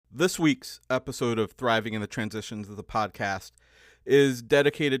This week's episode of Thriving in the Transitions of the podcast is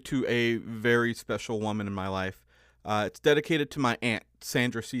dedicated to a very special woman in my life. It's dedicated to my aunt,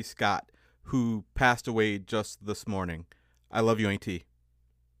 Sandra C. Scott, who passed away just this morning. I love you, Auntie.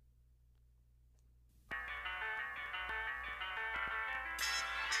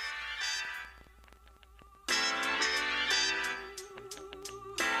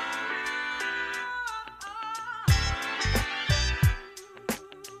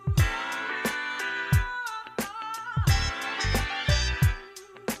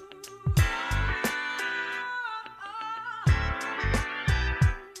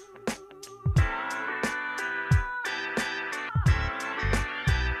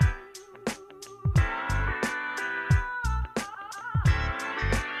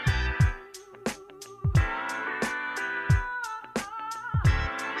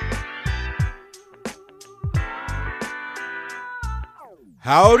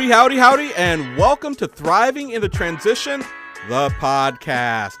 Howdy, howdy, howdy, and welcome to Thriving in the Transition, the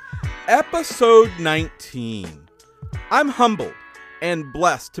podcast, episode 19. I'm humbled and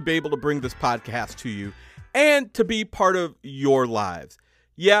blessed to be able to bring this podcast to you and to be part of your lives.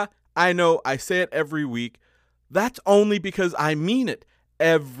 Yeah, I know I say it every week. That's only because I mean it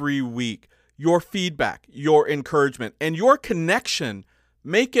every week. Your feedback, your encouragement, and your connection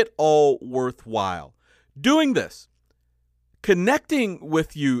make it all worthwhile. Doing this, connecting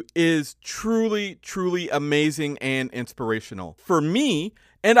with you is truly, truly amazing and inspirational for me,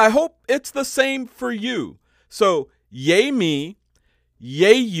 and I hope it's the same for you. So, yay me,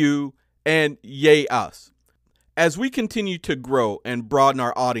 yay you, and yay us. As we continue to grow and broaden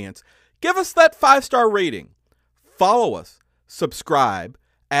our audience, give us that 5-star rating. Follow us, subscribe,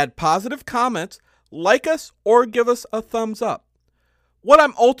 add positive comments, like us, or give us a thumbs up. What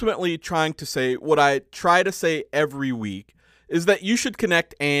I'm ultimately trying to say, what I try to say every week, is that you should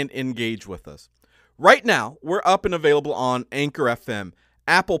connect and engage with us. Right now, we're up and available on Anchor FM,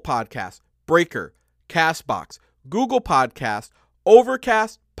 Apple Podcasts, Breaker, CastBox, Google Podcasts,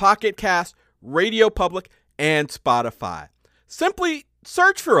 Overcast, Pocket Cast, Radio Public, and Spotify. Simply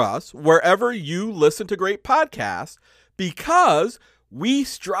search for us wherever you listen to great podcasts, because we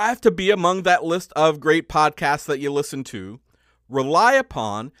strive to be among that list of great podcasts that you listen to, rely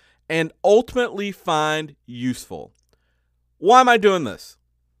upon, and ultimately find useful. Why am I doing this?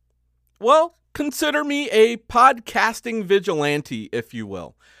 Well, consider me a podcasting vigilante, if you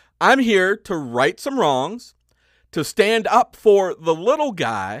will. I'm here to right some wrongs, to stand up for the little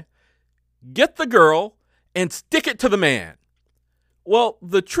guy, get the girl, and stick it to the man. Well,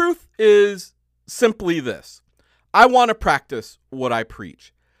 the truth is simply this. I want to practice what I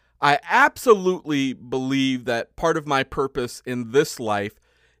preach. I absolutely believe that part of my purpose in this life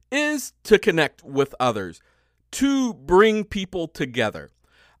is to connect with others, to bring people together.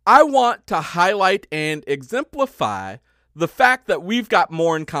 I want to highlight and exemplify the fact that we've got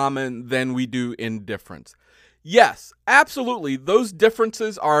more in common than we do in difference. Yes, absolutely, those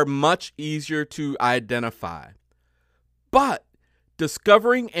differences are much easier to identify. But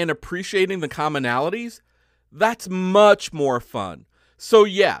discovering and appreciating the commonalities, that's much more fun. So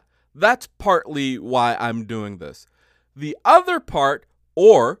yeah, that's partly why I'm doing this. The other part,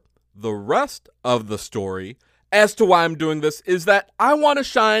 or the rest of the story, as to why I'm doing this, is that I want to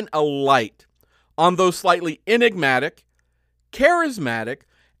shine a light on those slightly enigmatic, charismatic,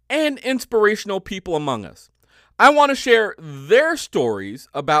 and inspirational people among us. I want to share their stories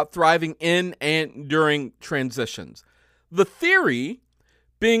about thriving in and during transitions. The theory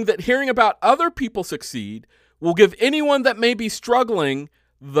being that hearing about other people succeed will give anyone that may be struggling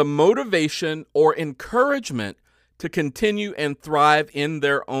the motivation or encouragement to continue and thrive in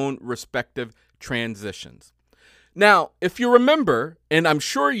their own respective transitions. Now, if you remember, and I'm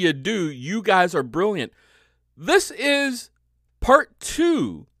sure you do, you guys are brilliant, this is part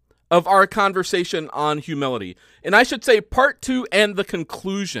 2 of our conversation on humility. And I should say part 2 and the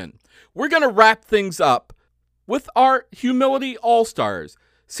conclusion. We're going to wrap things up with our humility all-stars,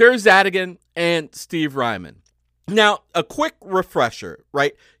 Sarah Zadigan and Steve Ryman. Now, a quick refresher,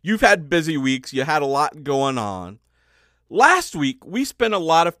 right? You've had busy weeks. You had a lot going on. Last week, we spent a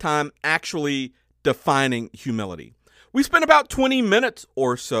lot of time actually defining humility. We spent about 20 minutes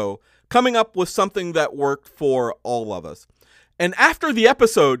or so coming up with something that worked for all of us. And after the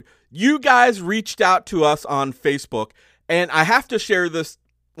episode, you guys reached out to us on Facebook, and I have to share this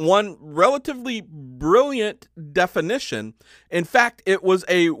one relatively brilliant definition. In fact, it was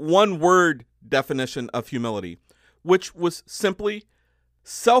a one-word definition of humility, which was simply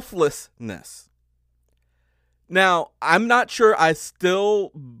selflessness. Now, I'm not sure I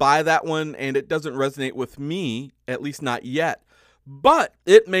still buy that one, and it doesn't resonate with me, at least not yet. but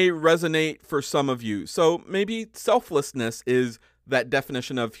it may resonate for some of you. So maybe selflessness is that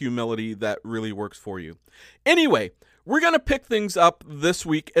definition of humility that really works for you. Anyway, we're going to pick things up this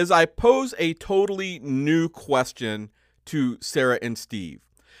week as I pose a totally new question to Sarah and Steve.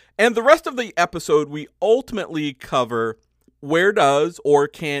 And the rest of the episode, we ultimately cover where does or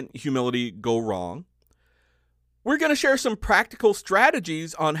can humility go wrong. We're going to share some practical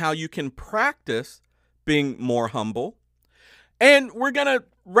strategies on how you can practice being more humble. And we're going to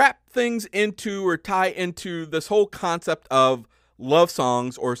wrap things into or tie into this whole concept of love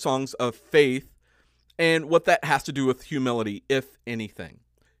songs or songs of faith and what that has to do with humility, if anything.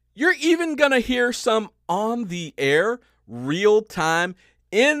 You're even going to hear some on-the-air, real-time,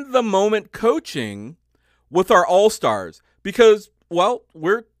 in-the-moment coaching with our all-stars because, well,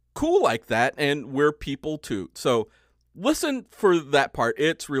 we're cool like that and we're people too. So listen for that part.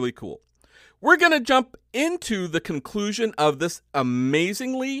 It's really cool. We're going to jump into the conclusion of this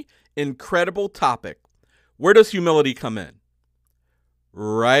amazingly incredible topic. Where does humility come in?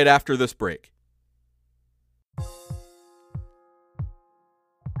 Right after this break.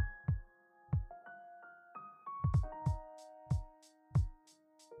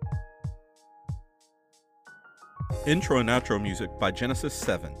 Intro and outro music by Genesis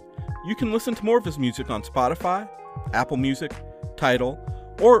 7. You can listen to more of his music on Spotify, Apple Music, Tidal,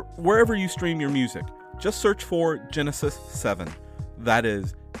 or wherever you stream your music. Just search for Genesis 7. That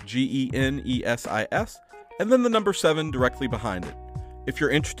is Genesis, and then the number 7 directly behind it. If you're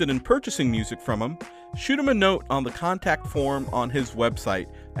interested in purchasing music from him, shoot him a note on the contact form on his website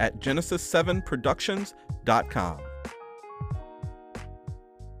at genesis7productions.com.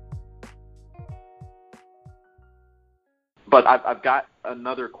 But I've got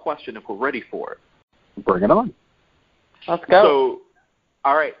another question if we're ready for it. Bring it on. Let's go. So,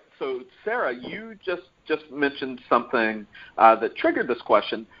 all right. So, Sarah, you just mentioned something that triggered this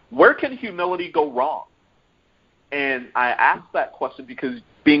question. Where can humility go wrong? And I asked that question because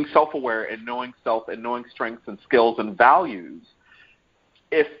being self-aware and knowing self and knowing strengths and skills and values,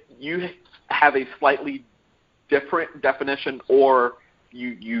 if you have a slightly different definition or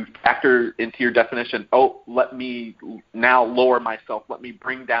you factor into your definition, let me now lower myself, let me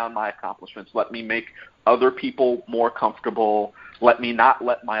bring down my accomplishments, let me make other people more comfortable, let me not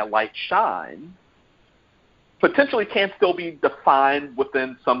let my light shine, potentially can still be defined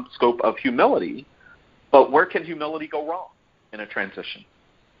within some scope of humility, but where can humility go wrong in a transition?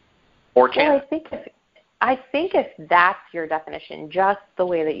 Or can Well, I think if that's your definition, just the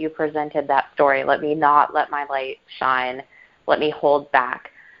way that you presented that story, let me not let my light shine, let me hold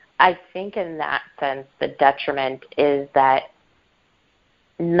back. I think in that sense, the detriment is that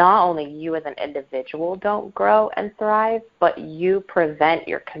not only you as an individual don't grow and thrive, but you prevent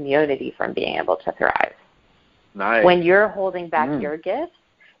your community from being able to thrive. Nice. When you're holding back your gifts,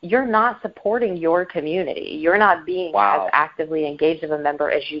 you're not supporting your community. You're not being as actively engaged of a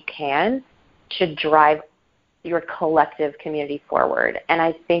member as you can to drive your collective community forward. And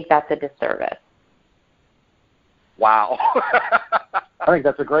I think that's a disservice. Wow. I think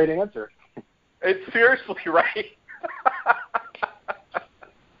that's a great answer. It's seriously right.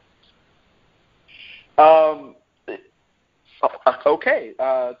 Okay.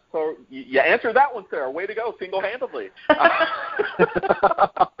 So you answered that one, Sarah. Way to go, single-handedly.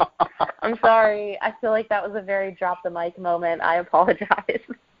 I'm sorry. I feel like that was a very drop-the-mic moment. I apologize.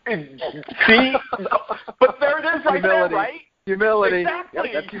 See? But there it is right there, right? Humility.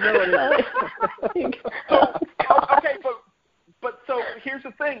 Exactly. Yep, that's humility. Okay, but so here's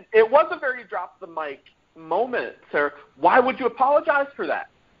the thing. It was a very drop-the-mic moment, Sarah. Why would you apologize for that?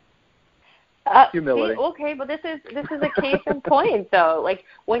 Humility. See, okay, but this is a case in point, though. Like,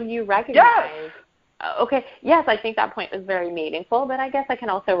 when you recognize... Yes. Okay, yes, I think that point was very meaningful, but I guess I can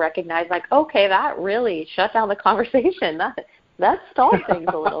also recognize, like, okay, that really shut down the conversation. That stalled things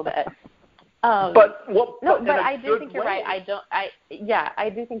a little bit. But I do think you're right. I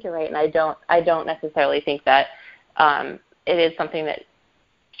do think you're right, and I don't necessarily think that it is something that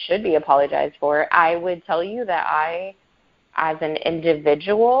should be apologized for. I would tell you that I, as an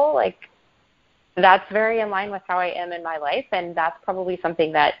individual, like, that's very in line with how I am in my life, and that's probably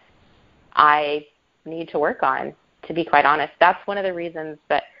something that I need to work on, to be quite honest. That's one of the reasons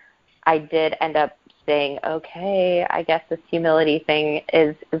that I did end up saying, okay, I guess this humility thing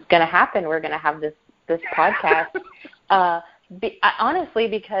is going to happen. We're going to have this podcast. Honestly,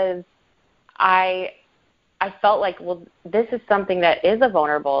 because I felt like, well, this is something that is a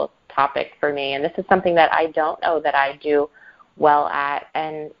vulnerable topic for me, and this is something that I don't know that I do well at,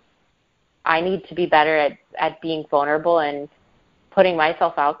 and I need to be better at being vulnerable and putting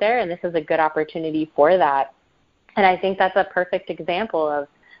myself out there, and this is a good opportunity for that. And I think that's a perfect example of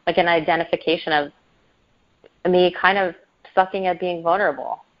like an identification of me kind of sucking at being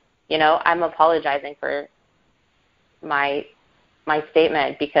vulnerable. You know, I'm apologizing for my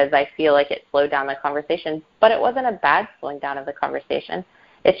statement because I feel like it slowed down the conversation, but it wasn't a bad slowing down of the conversation.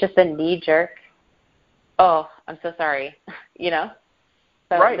 It's just a knee-jerk, oh, I'm so sorry, you know?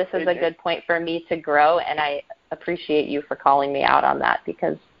 So right. This is a good point for me to grow, and I appreciate you for calling me out on that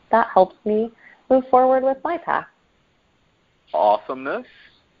because that helps me move forward with my path. Awesomeness.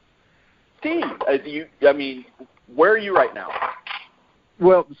 Steve, where are you right now?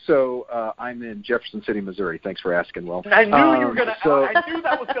 Well, so I'm in Jefferson City, Missouri. Thanks for asking, Will. I knew you were going to. I knew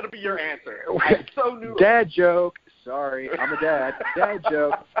that was going to be your answer. I so knew. Dad joke. Sorry, I'm a dad. Dad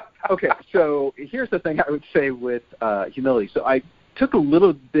joke. Okay, so here's the thing I would say with humility. So I took a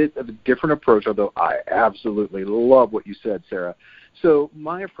little bit of a different approach, although I absolutely love what you said, Sarah. So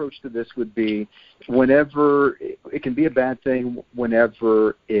my approach to this would be whenever it can be a bad thing,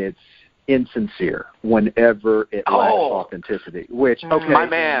 whenever it's insincere, whenever it lacks authenticity. Which my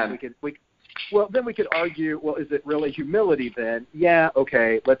man. Then we could argue, well, is it really humility then? Yeah,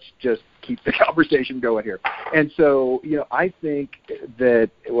 okay, let's just keep the conversation going here. And so, you know, I think that,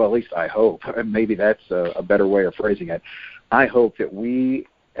 well, at least I hope, and maybe that's a better way of phrasing it, I hope that we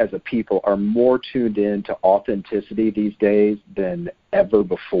as a people are more tuned in to authenticity these days than ever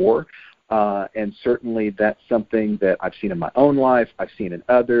before. And certainly that's something that I've seen in my own life, I've seen in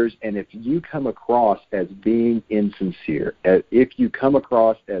others, and if you come across as being insincere, if you come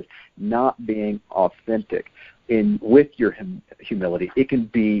across as not being authentic with your humility, it can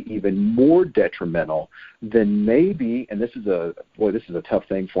be even more detrimental than maybe, and this is a tough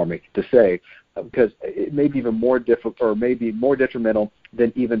thing for me to say, because it may be even more difficult or maybe more detrimental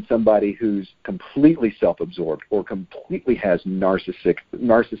than even somebody who's completely self-absorbed or completely has narcissistic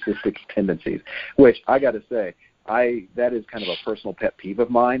tendencies, which I got to say, that is kind of a personal pet peeve of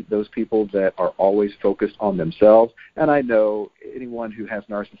mine, those people that are always focused on themselves. And I know anyone who has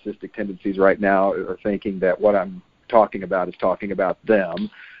narcissistic tendencies right now are thinking that what I'm talking about is talking about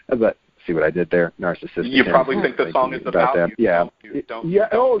them, but see what I did there? Narcissistic. You probably think the song is about them. You. Yeah. Don't.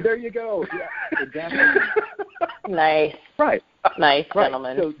 Oh, there you go. Yeah, exactly. Nice. Right. Nice, right.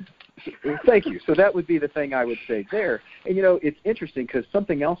 gentlemen. So, thank you. So that would be the thing I would say there. And, you know, it's interesting because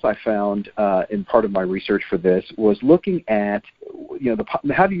something else I found in part of my research for this was looking at, you know,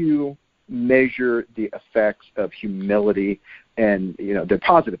 how do you measure the effects of humility and, you know, the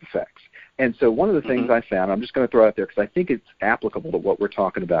positive effects. And so one of the things I found, I'm just going to throw out there because I think it's applicable to what we're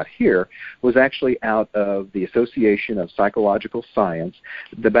talking about here, was actually out of the Association of Psychological Science,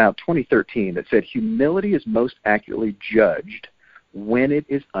 about 2013, that said humility is most accurately judged when it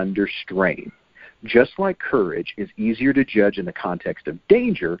is under strain. Just like courage is easier to judge in the context of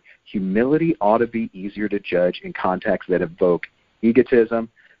danger, humility ought to be easier to judge in contexts that evoke egotism,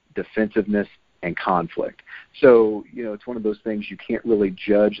 defensiveness, and conflict. So, you know, it's one of those things you can't really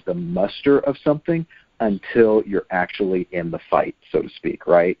judge the muster of something until you're actually in the fight, so to speak,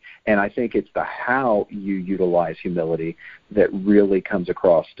 right? And I think it's the how you utilize humility that really comes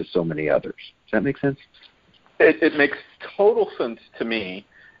across to so many others. Does that make sense? It makes total sense to me.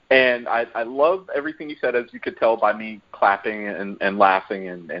 And I love everything you said, as you could tell by me clapping and laughing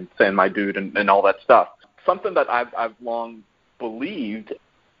and saying my dude and all that stuff. Something that I've long believed,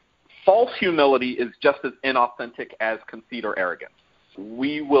 false humility is just as inauthentic as conceit or arrogance.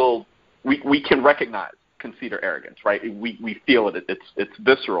 We can recognize conceit or arrogance, right? We feel it. It's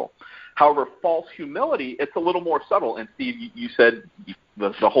visceral. However, false humility, it's a little more subtle. And Steve, you said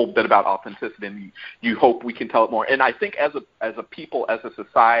the whole bit about authenticity, and you hope we can tell it more. And I think as a people, as a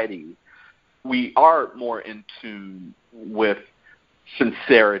society, we are more in tune with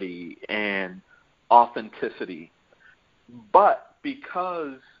sincerity and authenticity. But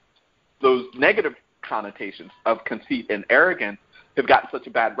because those negative connotations of conceit and arrogance have gotten such a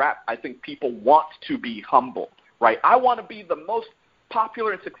bad rap, I think people want to be humble, right? I want to be the most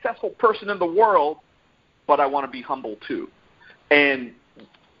popular and successful person in the world, but I want to be humble too. And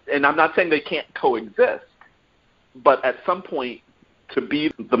I'm not saying they can't coexist, but at some point, to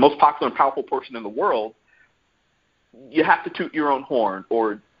be the most popular and powerful person in the world, you have to toot your own horn.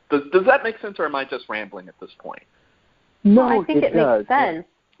 Or does that make sense, or am I just rambling at this point? No, I think it makes sense.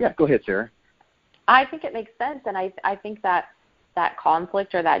 Yeah, go ahead, Sarah. I think it makes sense, and I think that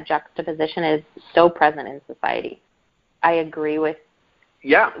conflict or that juxtaposition is so present in society. I agree with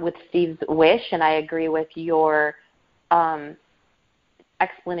Steve's wish, and I agree with your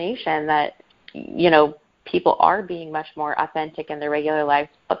explanation that, you know, people are being much more authentic in their regular lives.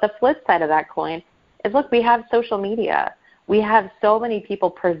 But the flip side of that coin is, look, we have social media. we have so many people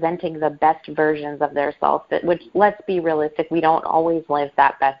presenting the best versions of themselves, which, let's be realistic, we don't always live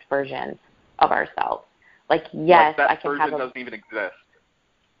that best version of ourselves. Like, yes, like I can version have doesn't even exist.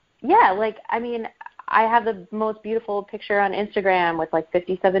 Yeah, like, I mean, I have the most beautiful picture on Instagram with like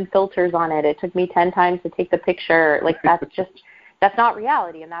 57 filters on it. It took me 10 times to take the picture. Like, that's just, that's not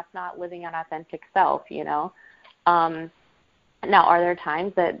reality, and that's not living an authentic self, you know? Now, are there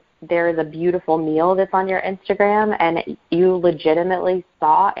times that there is a beautiful meal that's on your Instagram and you legitimately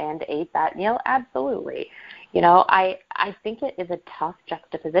saw and ate that meal? Absolutely. You know, I think it is a tough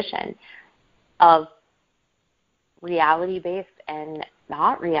juxtaposition of reality-based and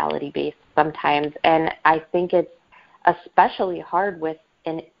not reality-based sometimes, and I think it's especially hard with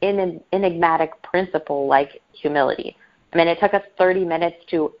an enigmatic principle like humility. I mean, it took us 30 minutes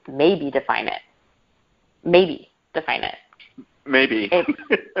to maybe define it. Maybe. You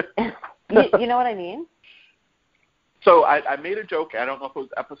know what I mean? So I made a joke, I don't know if it was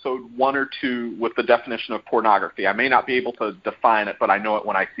episode 1 or 2, with the definition of pornography. I may not be able to define it, but I know it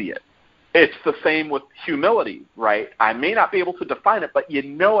when I see it. It's the same with humility, right? I may not be able to define it, but you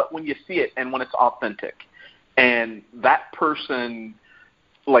know it when you see it and when it's authentic. And that person,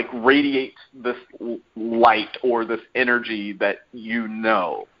 like, radiates this light or this energy that you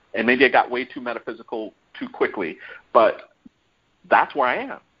know. And maybe I got way too metaphysical too quickly, but that's where I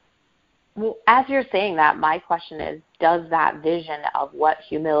am. Well, as you're saying that, my question is, does that vision of what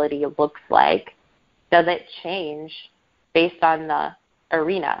humility looks like, does it change based on the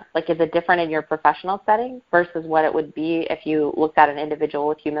arena? Like, is it different in your professional setting versus what it would be if you looked at an individual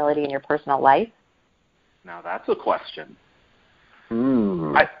with humility in your personal life? Now that's a question.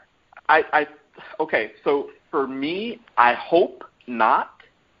 Okay, so for me, I hope not.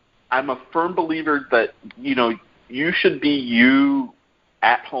 I'm a firm believer that, you know, you should be you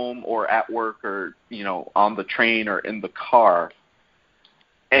at home or at work or, you know, on the train or in the car,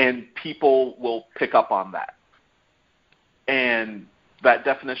 and people will pick up on that. And that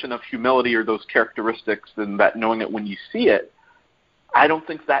definition of humility, or those characteristics, and that knowing it when you see it, I don't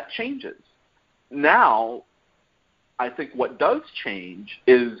think that changes. Now, I think what does change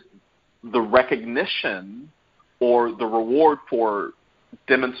is the recognition or the reward for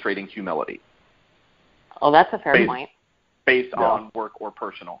demonstrating humility. Oh, that's a fair point. Based on work or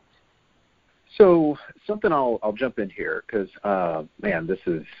personal. So something I'll jump in here because, man, this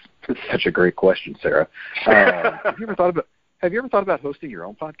is such a great question, Sarah. Have you ever thought about hosting your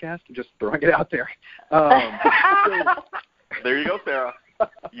own podcast? Just throwing it out there. There you go, Sarah.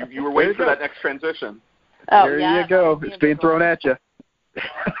 You were waiting for that next transition. Oh, there yeah, you go. It's being thrown at you.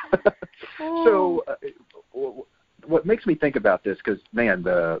 So, what makes me think about this? Because, man,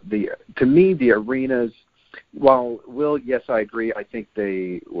 to me the arenas. While, Will, yes, I agree. I think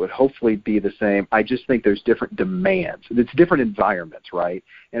they would hopefully be the same. I just think there's different demands. It's different environments, right?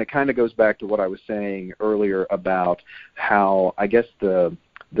 And it kind of goes back to what I was saying earlier about how, I guess,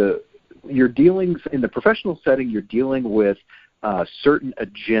 your dealings in the professional setting, you're dealing with certain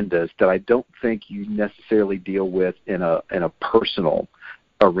agendas that I don't think you necessarily deal with in a personal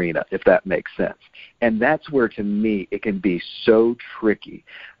arena, if that makes sense. And that's where, to me, it can be so tricky.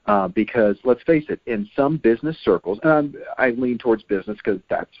 Because let's face it, in some business circles, and I lean towards business because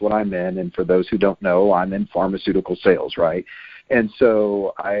that's what I'm in, and for those who don't know, I'm in pharmaceutical sales, right? And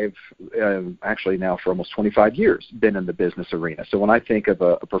so I've actually now for almost 25 years been in the business arena. So when I think of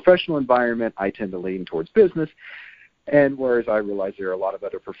a professional environment, I tend to lean towards business. And whereas I realize there are a lot of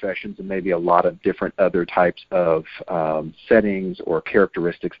other professions and maybe a lot of different other types of settings or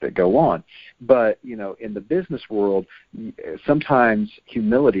characteristics that go on. But, you know, in the business world, sometimes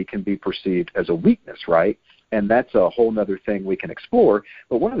humility can be perceived as a weakness, right? And that's a whole other thing we can explore.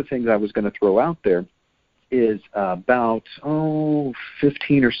 But one of the things I was going to throw out there is about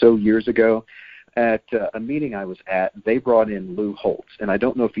 15 or so years ago, at a meeting I was at, they brought in Lou Holtz. And I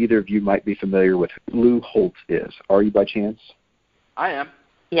don't know if either of you might be familiar with who Lou Holtz is. Are you by chance? I am.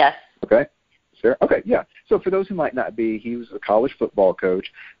 Yes. Okay. Sarah? Okay, yeah. So for those who might not be, he was a college football coach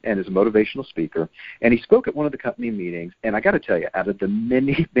and is a motivational speaker. And he spoke at one of the company meetings. And I got to tell you, out of the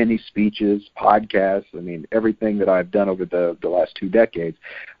many, many speeches, podcasts, I mean, everything that I've done over the last 2 decades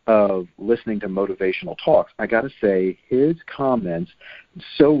of listening to motivational talks, I got to say his comments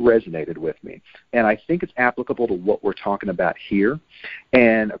so resonated with me. And I think it's applicable to what we're talking about here.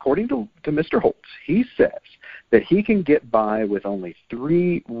 And according to Mr. Holtz, he says that he can get by with only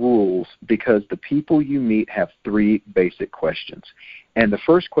 3 rules because the people you meet have 3 basic questions. And the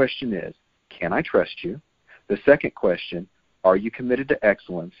first question is, can I trust you? The second question, are you committed to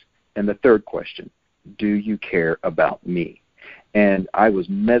excellence? And the third question, do you care about me? And I was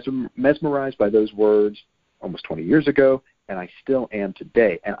mesmerized by those words almost 20 years ago, and I still am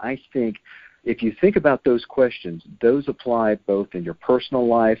today. And I think if you think about those questions, those apply both in your personal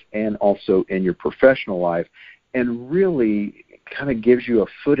life and also in your professional life, and really kind of gives you a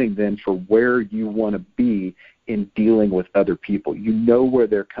footing then for where you want to be in dealing with other people. You know where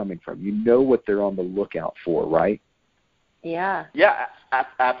they're coming from. You know what they're on the lookout for, right? Yeah. Yeah,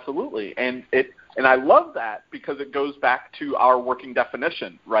 absolutely. And I love that because it goes back to our working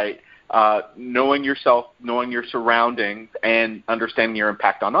definition, right? Knowing yourself, knowing your surroundings, and understanding your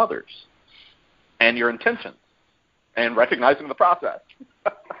impact on others and your intentions and recognizing the process.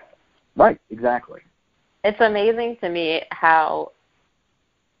 Right, exactly. It's amazing to me how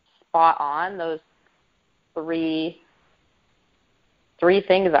spot on those three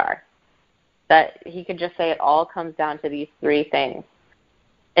things are. That he could just say it all comes down to these three things.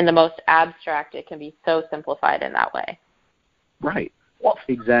 In the most abstract, it can be so simplified in that way. Right. Well,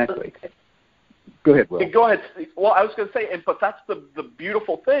 exactly. Go ahead, Will. Go ahead. Well, I was going to say, but that's the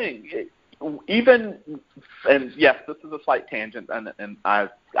beautiful thing. Even, and yes, this is a slight tangent, and I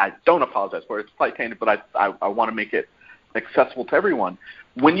don't apologize for it. It's a slight tangent, but I want to make it accessible to everyone.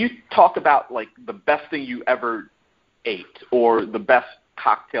 When you talk about, like, the best thing you ever ate or the best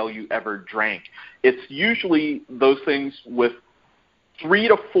cocktail you ever drank, it's usually those things with 3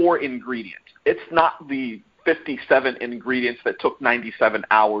 to 4 ingredients. It's not the 57 ingredients that took 97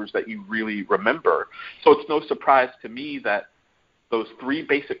 hours that you really remember. So it's no surprise to me that those 3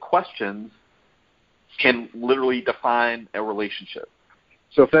 basic questions can literally define a relationship.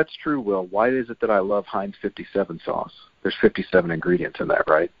 So if that's true, Will, why is it that I love Heinz 57 sauce? There's 57 ingredients in that,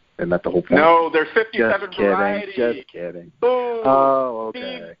 right? Isn't that the whole point? No, there's 57 varieties. Just kidding. Boom. Oh,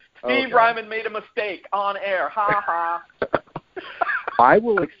 okay. Steve Ryman made a mistake on air. Ha ha. I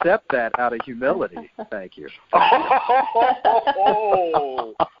will accept that out of humility. Thank you.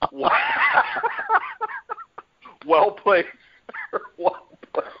 Oh, well played. Well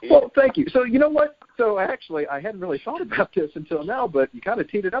played. Well, thank you. So you know what? So actually, I hadn't really thought about this until now, but you kind of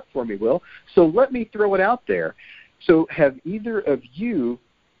teed it up for me, Will. So let me throw it out there. So have either of you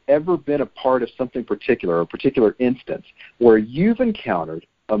ever been a part of something particular, a particular instance, where you've encountered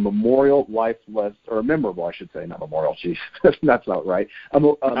a memorable life lesson, or a memorable, I should say, not memorial, geez, that's not right, a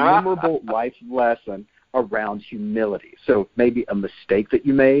memorable life lesson around humility? So maybe a mistake that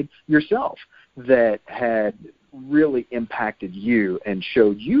you made yourself that had really impacted you and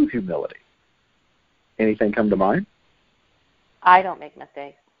showed you humility. Anything come to mind? I don't make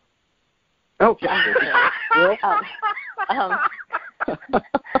mistakes. Oh,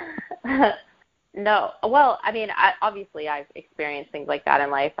 no. Well, I mean, obviously I've experienced things like that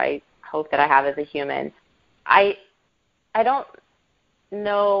in life. I hope that I have as a human. I don't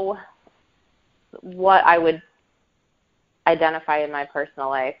know what I would identify in my personal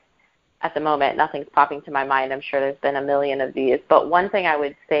life at the moment. Nothing's popping to my mind. I'm sure there's been a million of these. But one thing I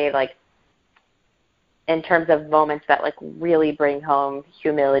would say, like, in terms of moments that, like, really bring home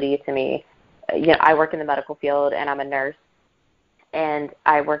humility to me, you know, I work in the medical field and I'm a nurse and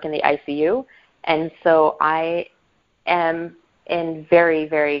I work in the ICU. And so I am in very,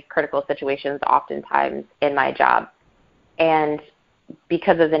 very critical situations oftentimes in my job. And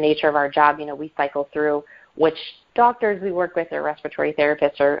because of the nature of our job, you know, we cycle through which doctors we work with or respiratory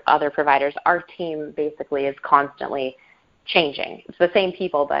therapists or other providers. Our team basically is constantly changing. It's the same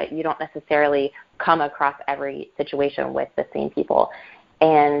people, but you don't necessarily come across every situation with the same people.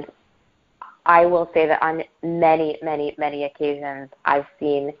 And I will say that on many, many, many occasions, I've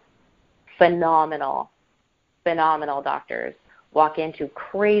seen phenomenal doctors walk into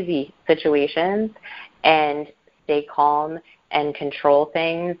crazy situations and stay calm and control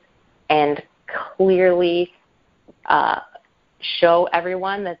things and clearly show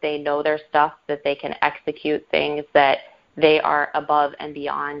everyone that they know their stuff, that they can execute things, that they are above and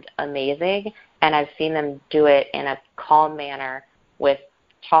beyond amazing. And I've seen them do it in a calm manner with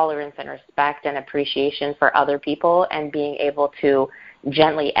tolerance and respect and appreciation for other people, and being able to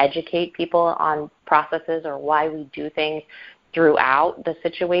gently educate people on processes or why we do things throughout the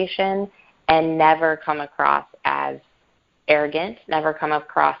situation, and never come across as arrogant, never come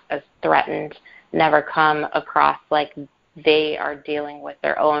across as threatened, never come across like they are dealing with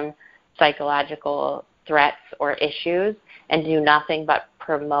their own psychological threats or issues, and do nothing but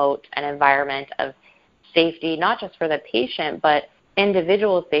promote an environment of safety, not just for the patient, but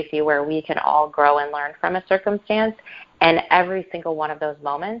individual safety, where we can all grow and learn from a circumstance. And every single one of those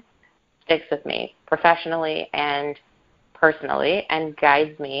moments sticks with me professionally and personally, and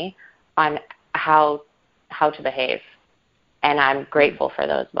guides me on how to behave. And I'm grateful for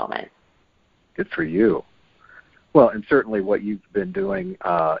those moments. Good for you. Well, and certainly what you've been doing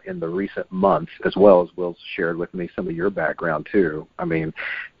in the recent months, as well as Will's shared with me some of your background too. I mean,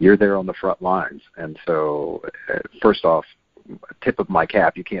 you're there on the front lines. And so first off, a tip of my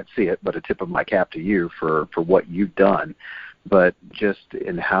cap, you can't see it, but a tip of my cap to you for what you've done. But just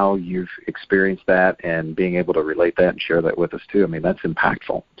in how you've experienced that and being able to relate that and share that with us too, I mean, that's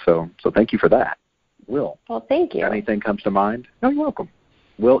impactful. So thank you for that. Will. Well, thank you. Anything comes to mind? No, you're welcome.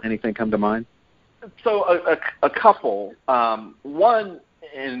 Will, anything come to mind? So a couple. One,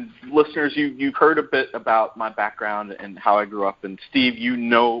 and listeners, you've heard a bit about my background and how I grew up. And Steve, you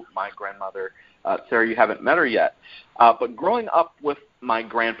know my grandmother. Sarah, you haven't met her yet. But growing up with my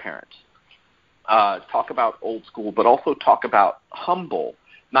grandparents, talk about old school, but also talk about humble,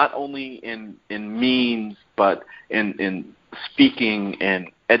 not only in means, but in speaking and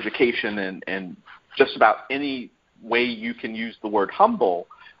education and just about any way you can use the word humble.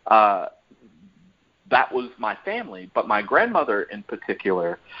 That was my family. But my grandmother in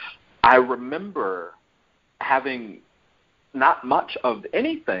particular, I remember having not much of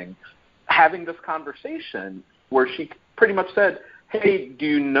anything, having this conversation where she pretty much said, hey, do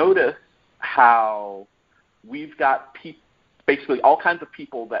you notice how we've got basically all kinds of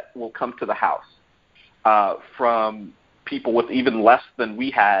people that will come to the house, from people with even less than we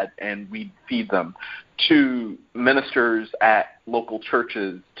had and we'd feed them, to ministers at local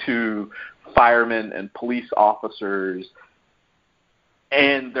churches, to firemen and police officers,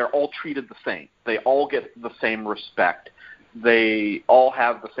 and they're all treated the same. They all get the same respect. They all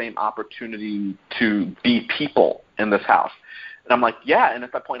have the same opportunity to be people in this house. And I'm like, yeah, and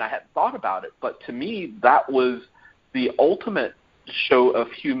at that point I hadn't thought about it. But to me, that was the ultimate show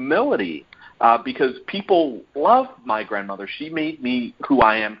of humility, because people love my grandmother. She made me who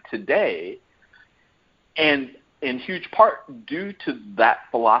I am today, and in huge part due to that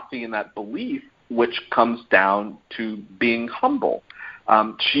philosophy and that belief, which comes down to being humble.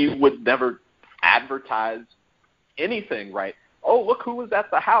 She would never advertise anything, right? Oh, look who was at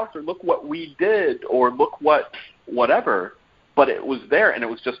the house, or look what we did, or look whatever. But it was there, and it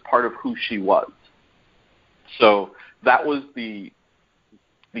was just part of who she was. So that was the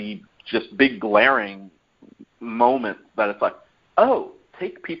just big glaring moment that it's like, oh,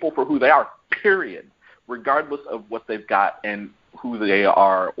 take people for who they are, period, regardless of what they've got and who they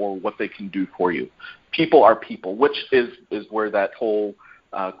are or what they can do for you. People are people, which is where that whole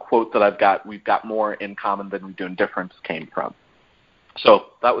quote that I've got, we've got more in common than we do in difference, came from. So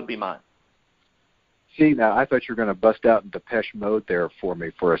that would be mine. See, now I thought you were going to bust out in Depeche Mode there for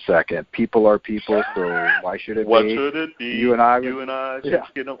me for a second. People are people, so why should it what be? What should it be? You and I should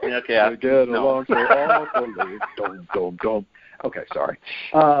get along. Okay, get along so awfully. Dum. Okay, sorry.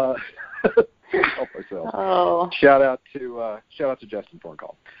 Help myself. Oh. Shout out to Justin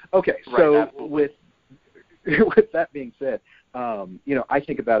Thorncall. Okay, so right, with that being said, I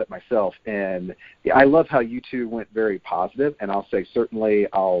think about it myself, and I love how you two went very positive, and I'll say certainly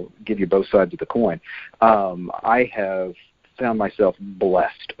I'll give you both sides of the coin. I have found myself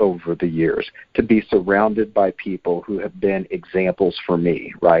blessed over the years to be surrounded by people who have been examples for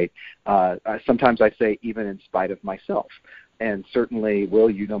me, right? Sometimes I say even in spite of myself. And certainly,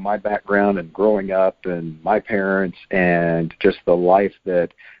 Will, you know my background and growing up and my parents and just the life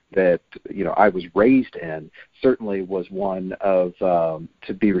that I was raised in certainly was one of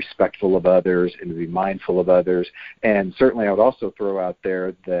to be respectful of others and to be mindful of others. And certainly I would also throw out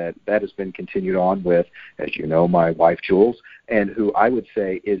there that has been continued on with, as you know, my wife, Jules, and who I would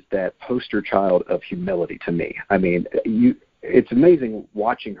say is that poster child of humility to me. I mean, it's amazing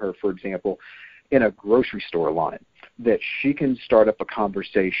watching her, for example, in a grocery store line, that she can start up a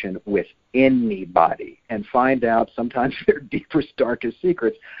conversation with anybody and find out sometimes their deepest, darkest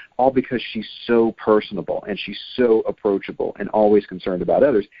secrets, all because she's so personable and she's so approachable and always concerned about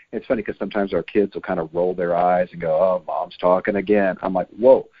others. And it's funny because sometimes our kids will kind of roll their eyes and go, oh, mom's talking again. I'm like,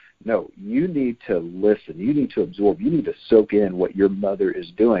 whoa. No, you need to listen. You need to absorb. You need to soak in what your mother is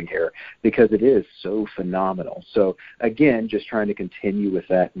doing here, because it is so phenomenal. So, again, just trying to continue with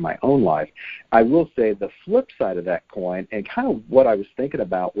that in my own life. I will say the flip side of that coin, and kind of what I was thinking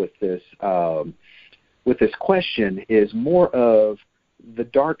about with this question, is more of the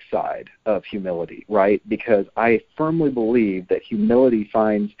dark side of humility, right? Because I firmly believe that humility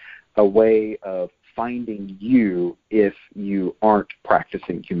finds a way of finding you if you aren't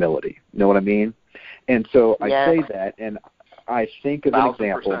practicing humility. Know what I mean? And so I say that, and I think of an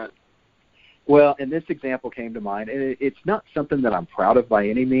example. Well, and this example came to mind, and it's not something that I'm proud of by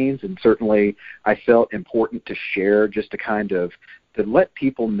any means, and certainly I felt important to share just to kind of to let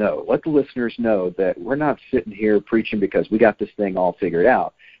people know, let the listeners know that we're not sitting here preaching because we got this thing all figured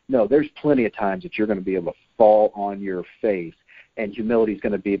out. No, there's plenty of times that you're going to be able to fall on your face, and humility is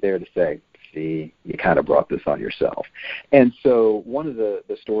going to be there to say, see, you kind of brought this on yourself. And so one of the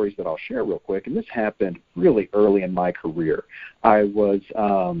stories that I'll share real quick, and this happened really early in my career. I was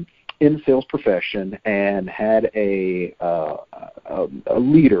in the sales profession and had a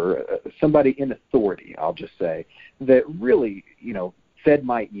leader, somebody in authority, I'll just say, that really, fed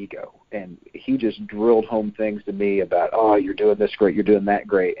my ego. And he just drilled home things to me about, oh, you're doing this great, you're doing that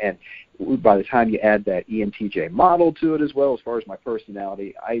great. And by the time you add that ENTJ model to it as well, as far as my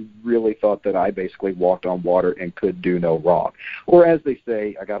personality, I really thought that I basically walked on water and could do no wrong. Or as they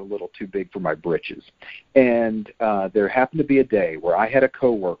say, I got a little too big for my britches. And there happened to be a day where I had a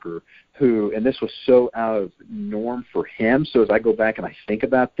coworker who, and this was so out of norm for him, so as I go back and I think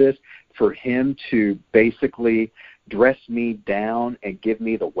about this, for him to basically dress me down and give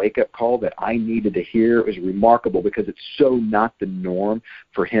me the wake-up call that I needed to hear is remarkable, because it's so not the norm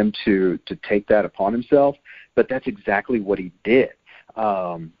for him to take that upon himself. But that's exactly what he did,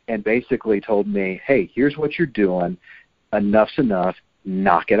 and basically told me, hey, here's what you're doing. Enough's enough.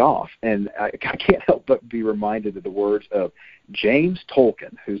 Knock it off. And I can't help but be reminded of the words of James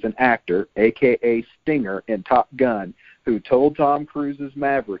Tolkien, who's an actor, a.k.a. Stinger in Top Gun, who told Tom Cruise's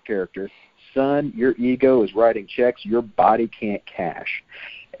Maverick character, son, your ego is writing checks your body can't cash.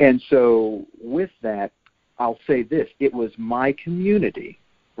 And so with that, I'll say this. It was my community,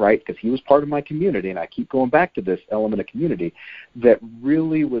 right, because he was part of my community, and I keep going back to this element of community, that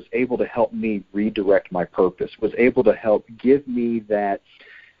really was able to help me redirect my purpose, was able to help give me that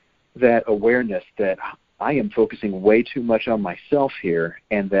awareness that I am focusing way too much on myself here,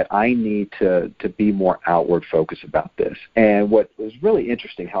 and that I need to be more outward focused about this. And what was really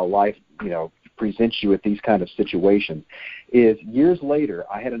interesting, how life, presents you with these kind of situations, is years later,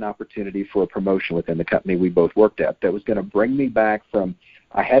 I had an opportunity for a promotion within the company we both worked at that was going to bring me back from,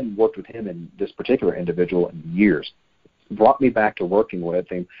 I hadn't worked with him and this particular individual in years, brought me back to working with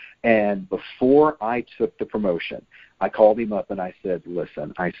him. And before I took the promotion, I called him up and I said,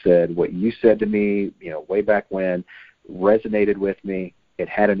 listen, I said, what you said to me, way back when resonated with me. It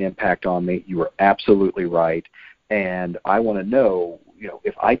had an impact on me. You were absolutely right. And I want to know,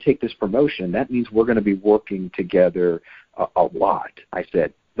 if I take this promotion, that means we're going to be working together a lot. I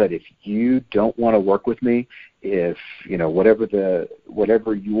said, but if you don't want to work with me, if,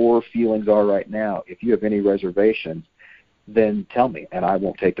 whatever your feelings are right now, if you have any reservations, then tell me and I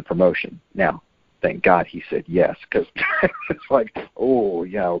won't take the promotion. Now, thank God he said yes, because it's like, oh,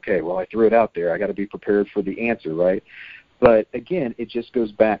 yeah, okay, well, I threw it out there. I got to be prepared for the answer, right? But again, it just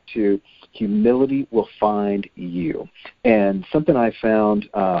goes back to humility will find you. And something I found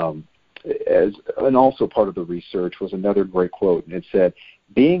and also part of the research was another great quote, and it said,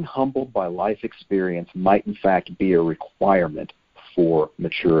 being humbled by life experience might in fact be a requirement for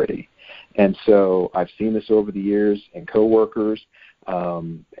maturity. And so I've seen this over the years in coworkers,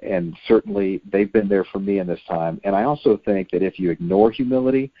 and certainly they've been there for me in this time. And I also think that if you ignore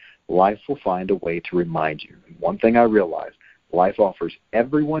humility, life will find a way to remind you. And one thing I realized, life offers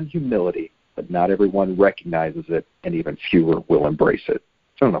everyone humility, but not everyone recognizes it, and even fewer will embrace it.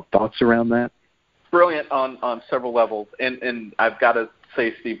 I don't know, thoughts around that? Brilliant on several levels. And I've got to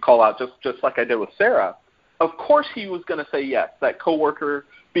say, Steve, call out just like I did with Sarah. Of course he was going to say yes, that coworker,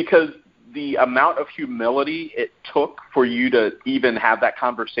 because the amount of humility it took for you to even have that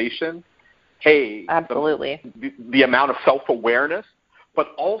conversation, hey, absolutely, the amount of self-awareness,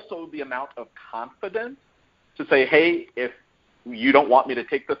 but also the amount of confidence to say, hey, if you don't want me to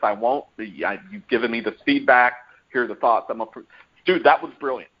take this, I won't. You've given me this feedback. Here are the thoughts. Dude, that was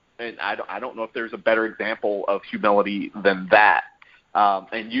brilliant. And I don't know if there's a better example of humility than that.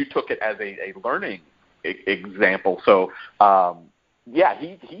 And you took it as a learning example. So, yeah,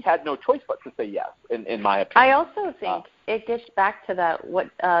 he had no choice but to say yes, in my opinion. I also think it gets back to that what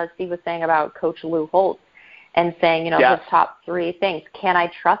Steve was saying about Coach Lou Holtz and saying, yes, his top 3 things. Can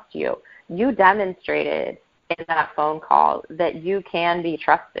I trust you? You demonstrated in that phone call that you can be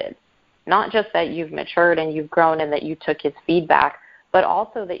trusted. Not just that you've matured and you've grown and that you took his feedback, but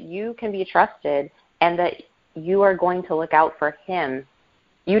also that you can be trusted and that you are going to look out for him.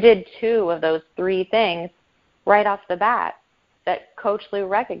 You did 2 of those 3 things right off the bat that Coach Lou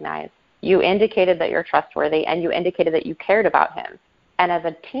recognized. You indicated that you're trustworthy, and you indicated that you cared about him. And as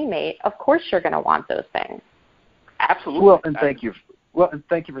a teammate, of course you're going to want those things. Absolutely. Well, and thank you. And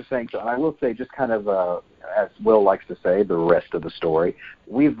thank you for saying so. And I will say, just kind of, as Will likes to say, the rest of the story,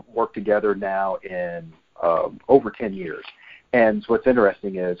 we've worked together now in over 10 years. And what's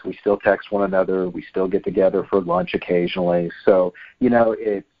interesting is we still text one another. We still get together for lunch occasionally. So,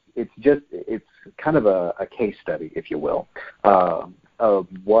 it's kind of a case study, if you will, of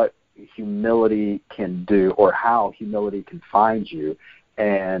what humility can do or how humility can find you.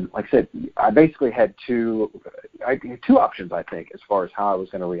 And like I said, I basically had two options, I think, as far as how I was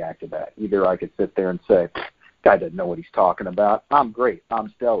going to react to that. Either I could sit there and say, guy doesn't know what he's talking about. I'm great.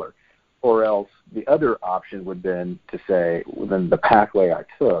 I'm stellar. Or else the other option would have been to say, well, then the pathway I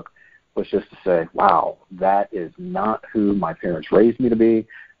took was just to say, wow, that is not who my parents raised me to be,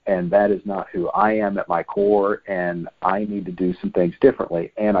 and that is not who I am at my core, and I need to do some things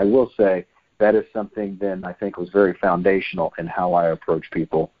differently. And I will say that is something then I think was very foundational in how I approach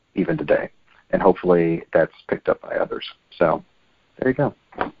people even today. And hopefully that's picked up by others. So there you go.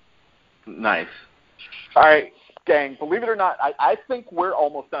 Nice. All right, gang, believe it or not, I think we're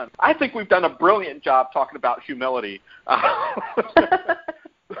almost done. I think we've done a brilliant job talking about humility.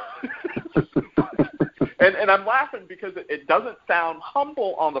 And I'm laughing because it doesn't sound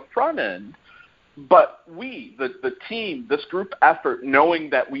humble on the front end, but we, the team, this group effort, knowing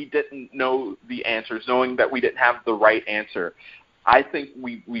that we didn't know the answers, knowing that we didn't have the right answer, I think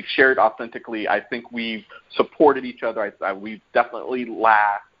we've shared authentically. I think we've supported each other. We've definitely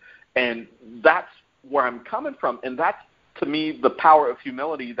laughed. And that's where I'm coming from. And that's, to me, the power of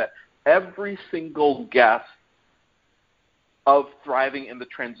humility that every single guest of Thriving in the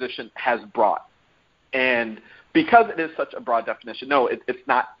Transition has brought. And because it is such a broad definition, no, it's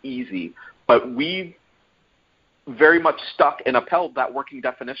not easy. But we've very much stuck and upheld that working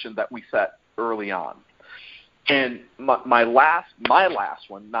definition that we set early on. And my last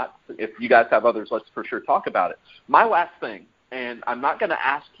one, not if you guys have others, let's for sure talk about it. My last thing, and I'm not going to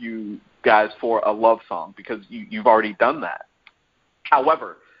ask you guys for a love song because you've already done that.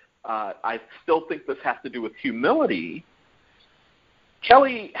 However, I still think this has to do with humility.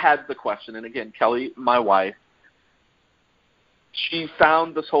 Kelly had the question, and again, Kelly, my wife, she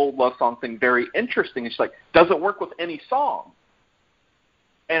found this whole love song thing very interesting. And she's like, does it work with any song?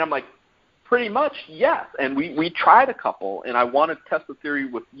 And I'm like, pretty much, yes. And we tried a couple, and I want to test the theory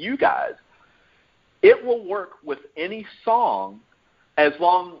with you guys. It will work with any song as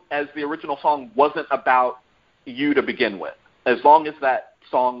long as the original song wasn't about you to begin with, as long as that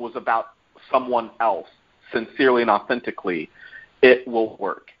song was about someone else, sincerely and authentically, it will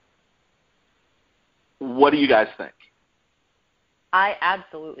work. What do you guys think? I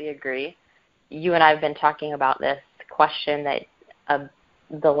absolutely agree. You and I have been talking about this question that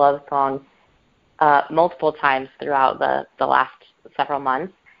the love song multiple times throughout the last several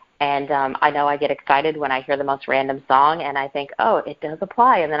months. And I know I get excited when I hear the most random song, and I think, oh, it does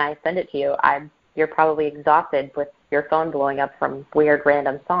apply, and then I send it to you. You're probably exhausted with your phone blowing up from weird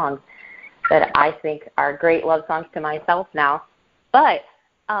random songs that I think are great love songs to myself now. But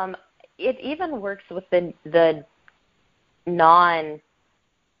it even works with the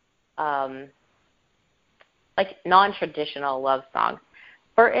non-traditional love songs.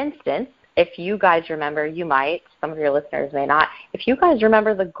 For instance, if you guys remember, you might, some of your listeners may not, if you guys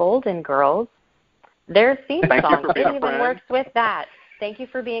remember the Golden Girls, their theme song even works with that. Thank you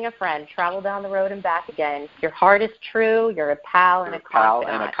for being a friend. Travel down the road and back again. Your heart is true. You're a pal and a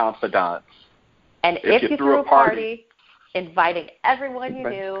confidant. And if you threw a party inviting everyone you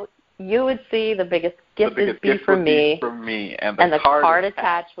knew, you would see the biggest gift would be from me. And the card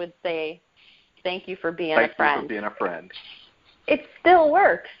attached would say, thank you for being a friend. Thank you for being a friend. It still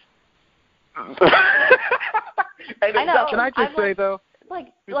works. I know. Can I just say, though?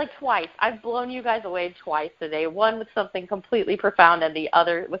 Like twice. I've blown you guys away twice today. One with something completely profound and the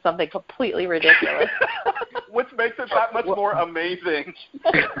other with something completely ridiculous. Which makes it that much more amazing.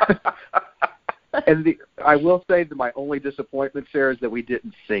 And I will say that my only disappointment, Sarah, is that we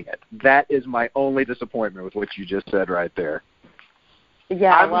didn't sing it. That is my only disappointment with what you just said right there.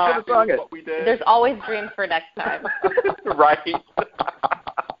 Yeah, there's always dreams for next time. Right.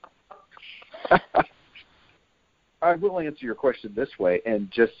 I will answer your question this way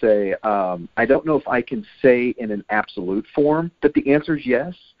and just say I don't know if I can say in an absolute form that the answer is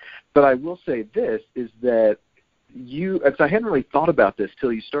yes, but I will say this is that as I hadn't really thought about this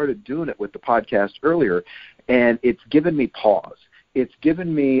till you started doing it with the podcast earlier, and it's given me pause. It's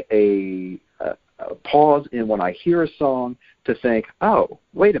given me a pause in when I hear a song to think, oh,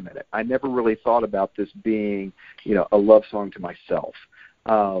 wait a minute, I never really thought about this being, a love song to myself.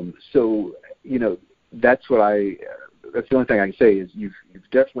 So, that's what that's the only thing I can say is you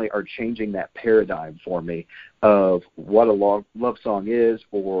definitely are changing that paradigm for me of what a love song is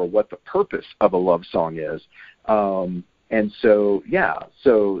or what the purpose of a love song is. And so,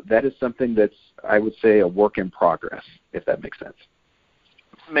 so that is something that's, I would say, a work in progress, if that makes sense.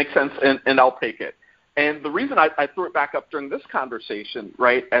 Makes sense, and I'll take it. And the reason I threw it back up during this conversation,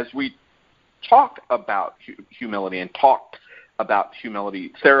 right, as we talked about humility and talked about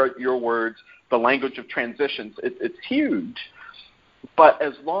humility. Sarah, your words, the language of transitions, it's huge. But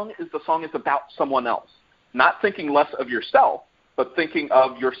as long as the song is about someone else, not thinking less of yourself, but thinking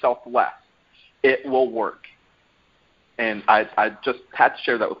of yourself less, it will work. And I just had to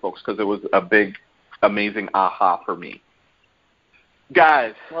share that with folks because it was a big, amazing aha for me.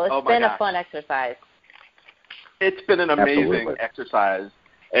 Guys, well, it's been a fun exercise. It's been an amazing Absolutely. exercise.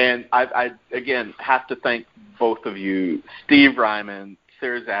 And I, again, have to thank both of you, Steve Ryman,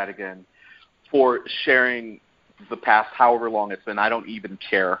 Sarah Zadigan, for sharing the past however long it's been. I don't even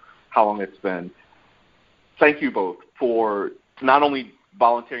care how long it's been. Thank you both for not only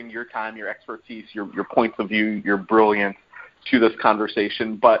volunteering your time, your expertise, your points of view, your brilliance to this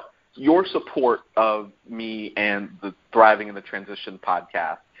conversation, but your support of me and the Thriving in the Transition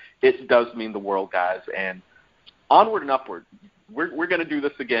podcast. It does mean the world, guys. And onward and upward. We're going to do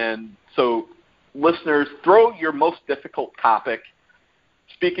this again. So, listeners, throw your most difficult topic.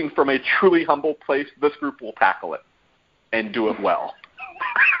 Speaking from a truly humble place, this group will tackle it and do it well.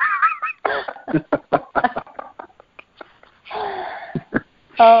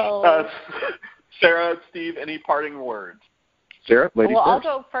 Sarah, Steve, any parting words? Sarah, ladies well, first.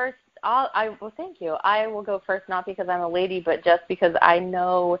 I'll go first. Well, thank you. I will go first, not because I'm a lady, but just because I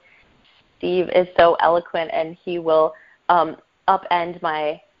know Steve is so eloquent and he will upend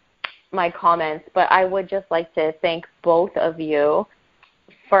my comments. But I would just like to thank both of you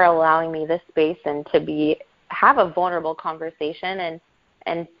for allowing me this space and to have a vulnerable conversation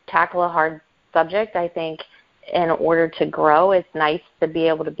and tackle a hard subject. I think in order to grow, it's nice to be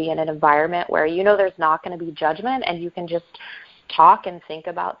able to be in an environment where there's not going to be judgment and you can just talk and think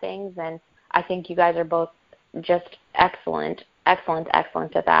about things. And I think you guys are both just excellent at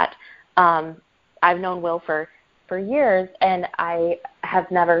that. I've known Will for years, and I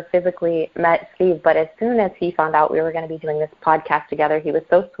have never physically met Steve, but as soon as he found out we were going to be doing this podcast together, he was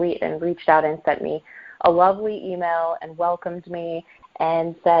so sweet and reached out and sent me a lovely email and welcomed me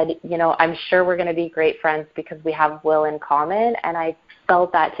and said, I'm sure we're going to be great friends because we have Will in common. And I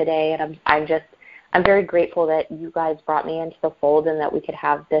felt that today, and I'm very grateful that you guys brought me into the fold and that we could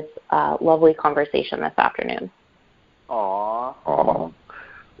have this lovely conversation this afternoon. Aww.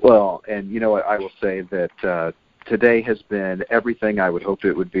 Well, and what, I will say that today has been everything I would hope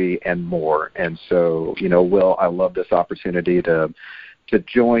it would be and more. And so, Will, I love this opportunity to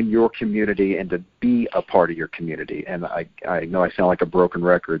join your community and to be a part of your community. And I know I sound like a broken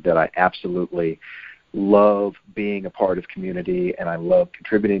record that I absolutely love being a part of community, and I love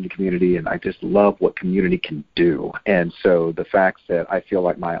contributing to community, and I just love what community can do. And so the fact that I feel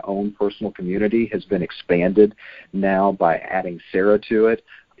like my own personal community has been expanded now by adding Sarah to it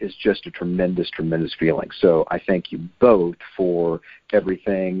is just a tremendous, tremendous feeling. So I thank you both for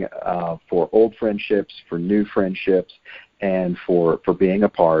everything, for old friendships, for new friendships, and for being a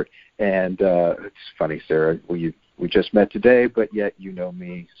part. And it's funny, Sarah, we just met today, but yet you know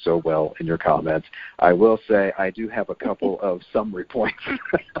me so well in your comments. I will say I do have a couple of summary points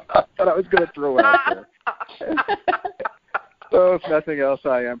that I was going to throw out there. So if nothing else,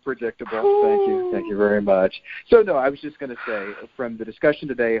 I am predictable. Thank you very much. So no, I was just going to say, from the discussion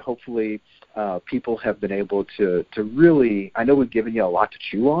today, hopefully people have been able to really, I know we've given you a lot to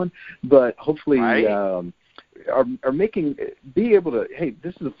chew on, but hopefully be able to, hey,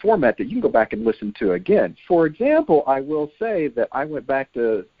 this is a format that you can go back and listen to again. For example, I will say that I went back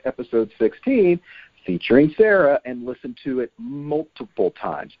to episode 16 featuring Sarah and listened to it multiple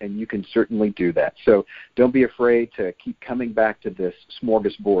times, and you can certainly do that. So don't be afraid to keep coming back to this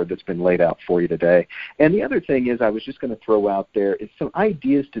smorgasbord that's been laid out for you today. And the other thing is, I was just going to throw out there is some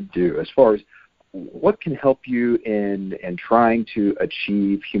ideas to do as far as what can help you in trying to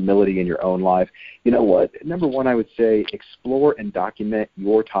achieve humility in your own life. You know what? Number one, I would say explore and document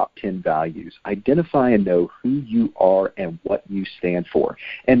your top 10 values. Identify and know who you are and what you stand for.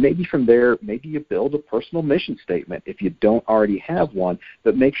 And maybe from there, maybe you build a personal mission statement if you don't already have one,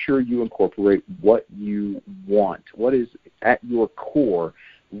 but make sure you incorporate what you want, what is at your core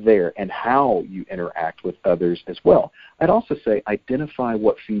there, and how you interact with others as well. I'd also say identify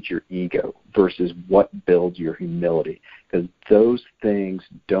what feeds your ego versus what builds your humility, because those things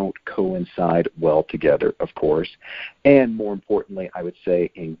don't coincide well together, of course. And more importantly, I would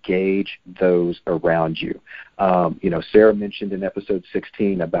say engage those around you. Sarah mentioned in episode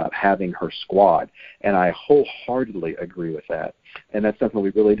 16 about having her squad, and I wholeheartedly agree with that. And that's something we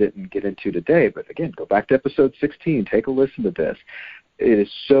really didn't get into today, but again, go back to episode 16, take a listen to this. it is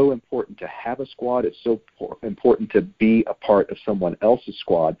so important to have a squad. It's so important to be a part of someone else's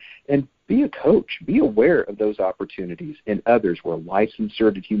squad and be a coach. Be aware of those opportunities in others where life's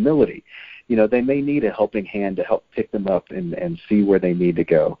inserted humility. They may need a helping hand to help pick them up and see where they need to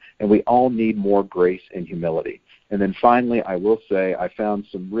go. And we all need more grace and humility. And then finally, I will say I found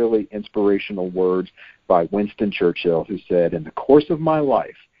some really inspirational words by Winston Churchill, who said, "In the course of my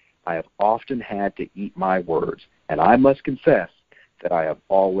life, I have often had to eat my words, and I must confess that I have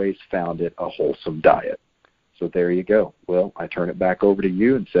always found it a wholesome diet." So there you go. Will, I turn it back over to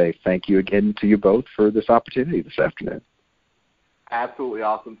you and say thank you again to you both for this opportunity this afternoon. Absolutely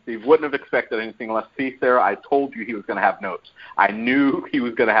awesome, Steve. Wouldn't have expected anything less. See, Sarah, I told you he was going to have notes. I knew he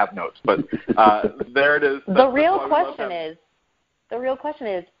was going to have notes, but there it is. The real question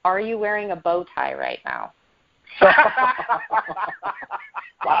is, are you wearing a bow tie right now?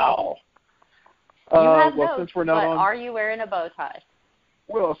 Wow. You have well, notes, since we're not but on, are you wearing a bow tie?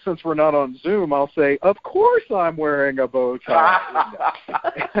 Well, since we're not on Zoom, I'll say, of course I'm wearing a bow tie.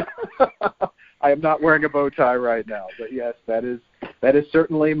 I am not wearing a bow tie right now, but yes, that is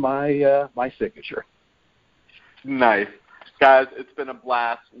certainly my my signature. Nice. Guys, it's been a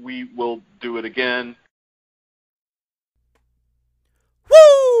blast. We will do it again.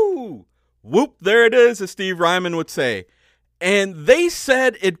 Woo! Whoop, there it is, as Steve Ryman would say. And they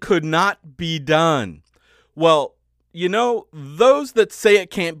said it could not be done. Well, those that say it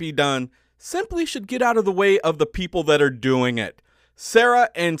can't be done simply should get out of the way of the people that are doing it. Sarah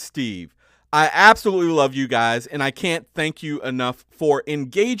and Steve, I absolutely love you guys, and I can't thank you enough for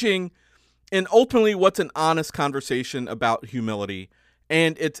engaging in ultimately what's an honest conversation about humility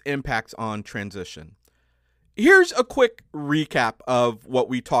and its impacts on transition. Here's a quick recap of what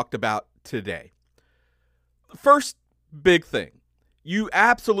we talked about today. First big thing, you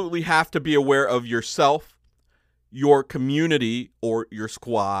absolutely have to be aware of yourself, your community or your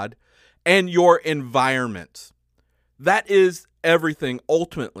squad, and your environment. That is everything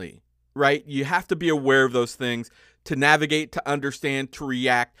ultimately, right? You have to be aware of those things to navigate, to understand, to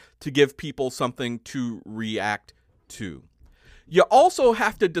react, to give people something to react to. You also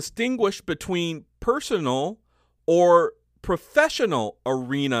have to distinguish between personal or professional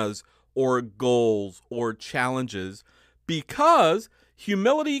arenas or goals or challenges, because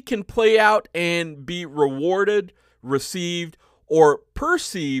humility can play out and be rewarded, received, or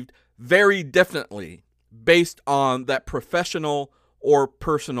perceived very differently based on that professional or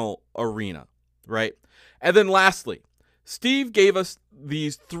personal arena, right? And then lastly, Steve gave us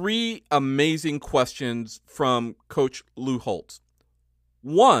these 3 amazing questions from Coach Lou Holtz.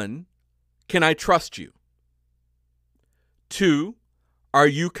 1, can I trust you? 2, are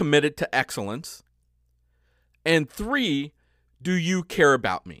you committed to excellence? And 3, do you care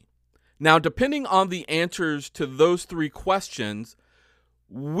about me? Now, depending on the answers to those 3 questions,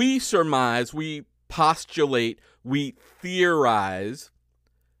 we surmise, we postulate, we theorize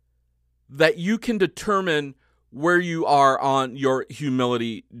that you can determine where you are on your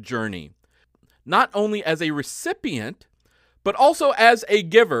humility journey. Not only as a recipient, but also as a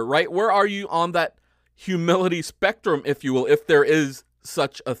giver, right? Where are you on that humility spectrum, if you will, if there is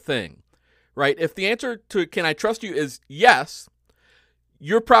such a thing, right? If the answer to can I trust you is yes,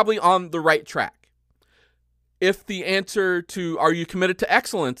 you're probably on the right track. If the answer to are you committed to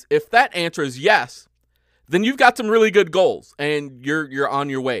excellence, if that answer is yes, then you've got some really good goals and you're on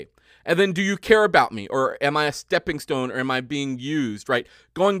your way. And then do you care about me, or am I a stepping stone, or am I being used, right?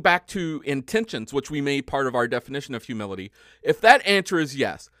 Going back to intentions, which we made part of our definition of humility, if that answer is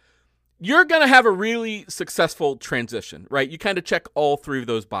yes, you're going to have a really successful transition, right? You kind of check all 3 of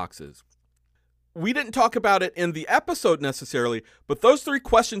those boxes. We didn't talk about it in the episode necessarily, but those 3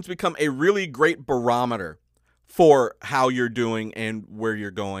 questions become a really great barometer for how you're doing and where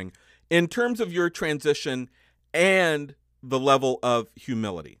you're going in terms of your transition and the level of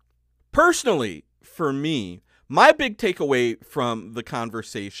humility. Personally, for me, my big takeaway from the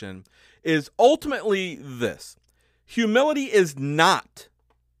conversation is ultimately this: humility is not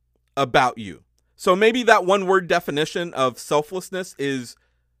about you. So maybe that one-word definition of selflessness is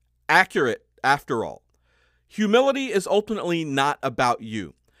accurate after all. Humility is ultimately not about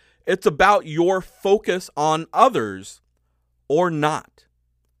you. It's about your focus on others or not.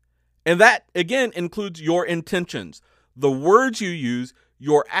 And that, again, includes your intentions, the words you use,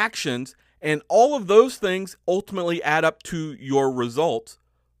 your actions, and all of those things ultimately add up to your results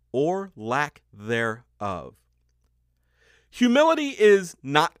or lack thereof. Humility is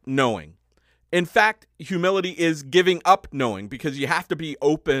not knowing. In fact, humility is giving up knowing, because you have to be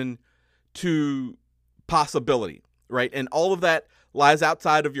open to possibility, right? And all of that lies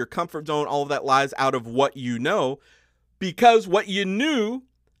outside of your comfort zone. All of that lies out of what you know. because what you knew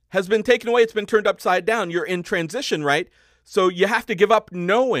has been taken away. It's been turned upside down. You're in transition, right? So you have to give up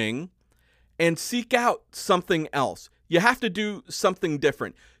knowing and seek out something else. You have to do something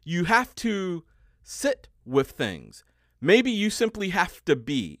different. You have to sit with things. Maybe you simply have to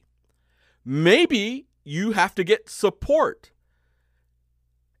be. Maybe you have to get support.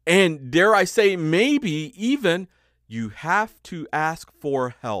 And dare I say, maybe even you have to ask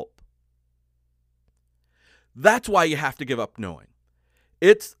for help. That's why you have to give up knowing.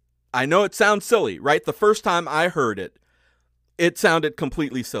 I know it sounds silly, right? The first time I heard it, it sounded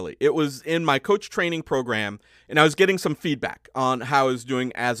completely silly. It was in my coach training program, and I was getting some feedback on how I was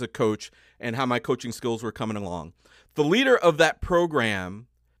doing as a coach and how my coaching skills were coming along. The leader of that program,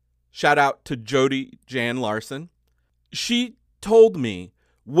 shout out to Jody Jan Larson, she told me,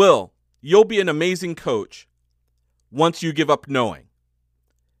 Will, you'll be an amazing coach once you give up knowing.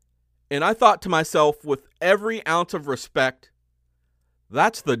 And I thought to myself, with every ounce of respect,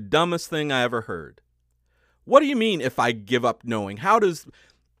 that's the dumbest thing I ever heard. What do you mean if I give up knowing?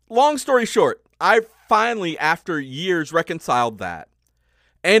 Long story short, I finally, after years, reconciled that.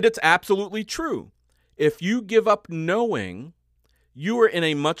 And it's absolutely true. If you give up knowing, you are in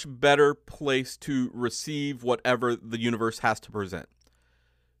a much better place to receive whatever the universe has to present.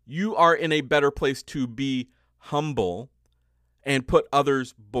 You are in a better place to be humble and put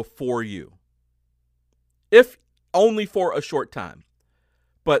others before you. If only for a short time.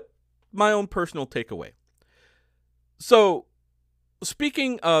 But my own personal takeaway. So,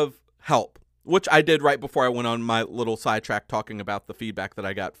 speaking of help, which I did right before I went on my little sidetrack talking about the feedback that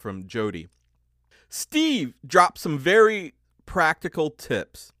I got from Jody, Steve dropped some very practical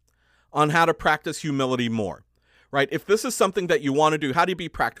tips on how to practice humility more, right? If this is something that you want to do, how do you be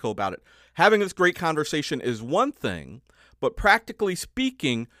practical about it? Having this great conversation is one thing, but practically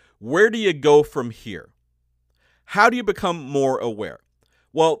speaking, where do you go from here? How do you become more aware?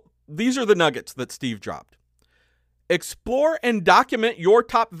 Well, these are the nuggets that Steve dropped. Explore and document your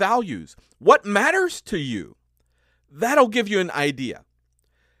top values. What matters to you? That'll give you an idea.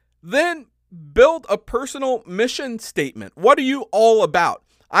 Then build a personal mission statement. What are you all about?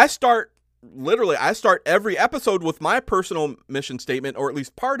 I start every episode with my personal mission statement, or at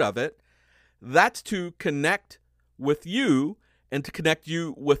least part of it. That's to connect with you and to connect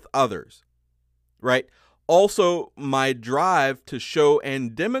you with others, right? Also, my drive to show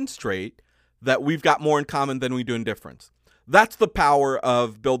and demonstrate that we've got more in common than we do in difference. That's the power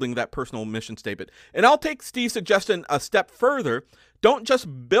of building that personal mission statement. And I'll take Steve's suggestion a step further. Don't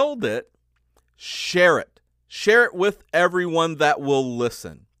just build it, share it. Share it with everyone that will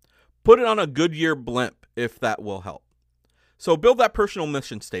listen. Put it on a Goodyear blimp if that will help. So build that personal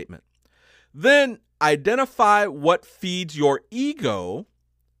mission statement. Then identify what feeds your ego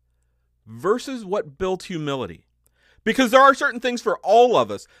versus what builds humility. Because there are certain things for all of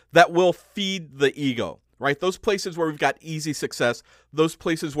us that will feed the ego, right? Those places where we've got easy success, those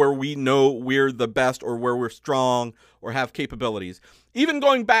places where we know we're the best or where we're strong or have capabilities. Even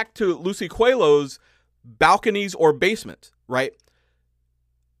going back to Lucy Coelho's balconies or basements, right?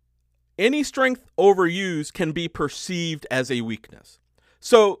 Any strength overused can be perceived as a weakness.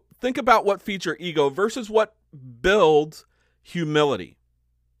 So think about what feeds your ego versus what builds humility.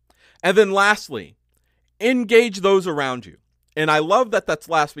 And then lastly, engage those around you. And I love that that's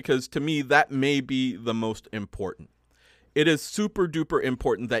last because to me, that may be the most important. It is super duper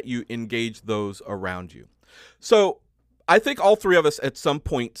important that you engage those around you. So I think all three of us at some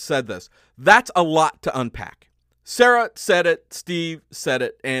point said this. That's a lot to unpack. Sarah said it, Steve said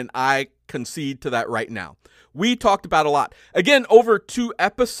it, and I concede to that right now. We talked about a lot. Again, over 2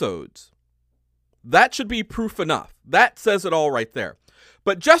 episodes. That should be proof enough. That says it all right there.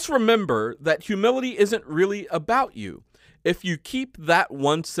 But just remember that humility isn't really about you. If you keep that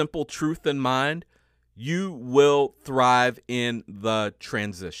one simple truth in mind, you will thrive in the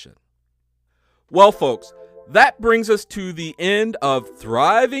transition. Well, folks, that brings us to the end of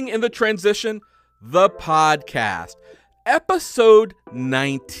Thriving in the Transition, the podcast, episode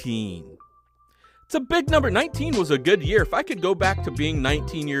 19. It's a big number. 19 was a good year. If I could go back to being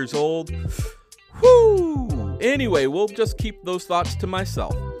 19 years old, whoo! Anyway, we'll just keep those thoughts to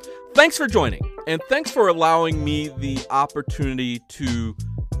myself. Thanks for joining, and thanks for allowing me the opportunity to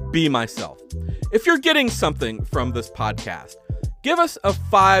be myself. If you're getting something from this podcast, give us a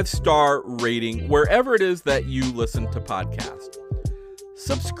 5-star rating wherever it is that you listen to podcasts.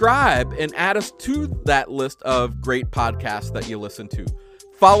 Subscribe and add us to that list of great podcasts that you listen to.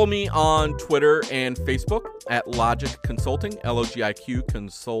 Follow me on Twitter and Facebook at Logic Consulting, LOGIQ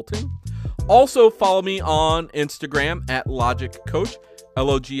Consulting. Also follow me on Instagram at Logic Coach,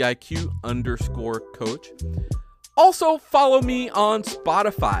 LOGIQ_coach. Also, follow me on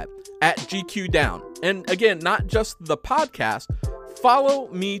Spotify at GQ Down. And again, not just the podcast, follow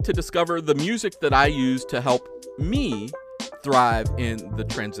me to discover the music that I use to help me thrive in the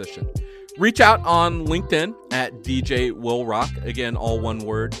transition. Reach out on LinkedIn at DJ Will Rock. Again, all one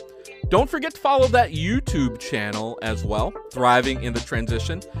word. Don't forget to follow that YouTube channel as well, Thriving in the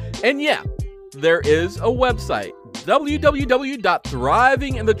Transition. And yeah, there is a website,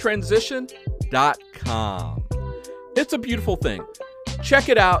 www.thrivinginthetransition.com. It's a beautiful thing. Check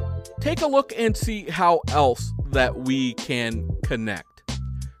it out. Take a look and see how else that we can connect,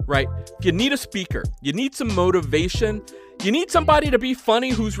 right? If you need a speaker, you need some motivation, you need somebody to be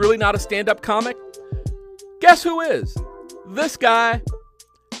funny who's really not a stand-up comic, guess who is? This guy,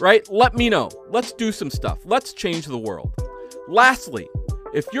 right? Let me know. Let's do some stuff. Let's change the world. Lastly,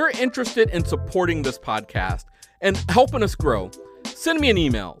 if you're interested in supporting this podcast and helping us grow, send me an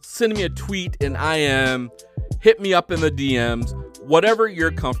email, send me a tweet, an IM, hit me up in the DMs, whatever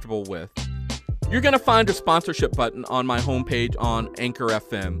you're comfortable with. You're going to find a sponsorship button on my homepage on Anchor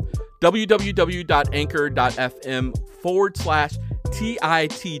FM,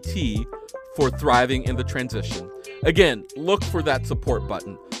 www.anchor.fm/TITT for Thriving in the Transition. Again, look for that support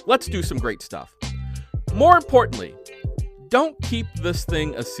button. Let's do some great stuff. More importantly, don't keep this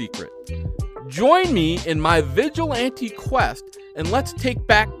thing a secret. Join me in my vigilante quest and let's take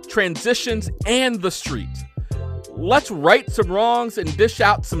back transitions and the streets. Let's right some wrongs and dish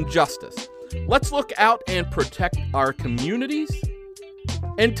out some justice. Let's look out and protect our communities.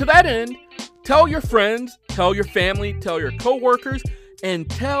 And to that end, tell your friends, tell your family, tell your coworkers, and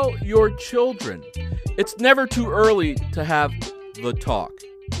tell your children. It's never too early to have the talk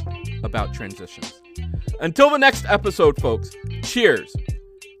about transitions. Until the next episode, folks, cheers.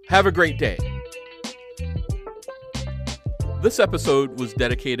 Have a great day. This episode was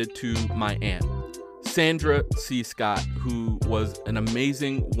dedicated to my aunt, Sandra C. Scott, who was an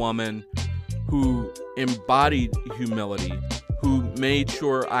amazing woman who embodied humility, who made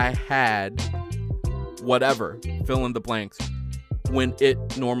sure I had whatever, fill in the blanks, when it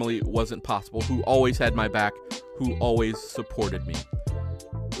normally wasn't possible, who always had my back, who always supported me.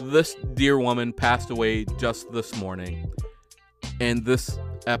 This dear woman passed away just this morning, and this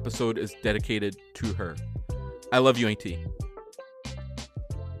episode is dedicated to her. I love you, Auntie.